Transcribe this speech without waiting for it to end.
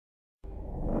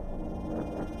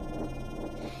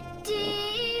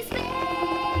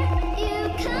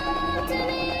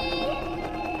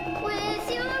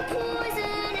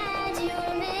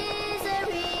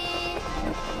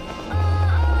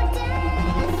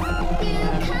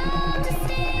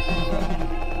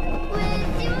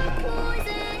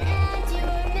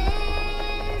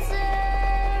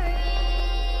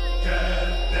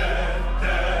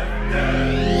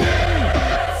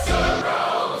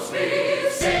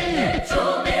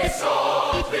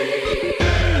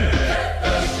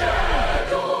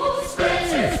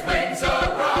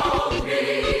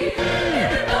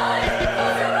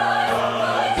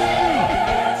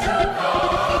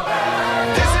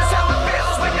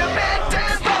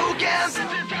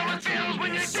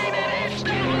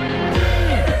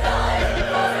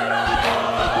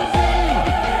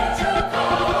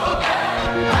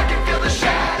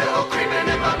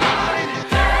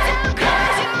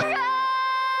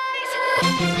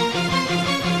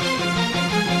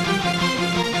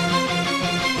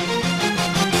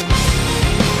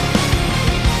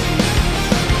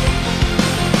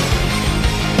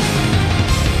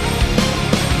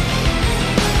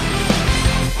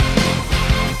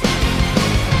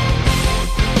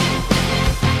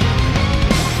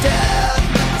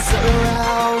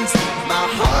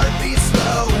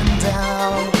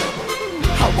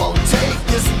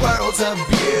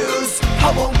Abuse.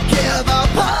 I won't give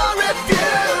up or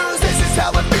refuse. This is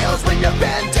how it feels when you're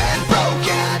bent and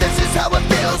broken. This is how it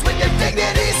feels when your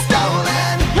dignity's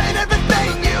stolen and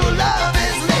everything you love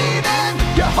is leaving.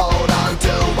 You hold on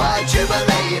to what you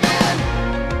believe in.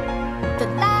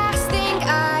 The last thing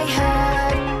I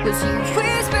had was you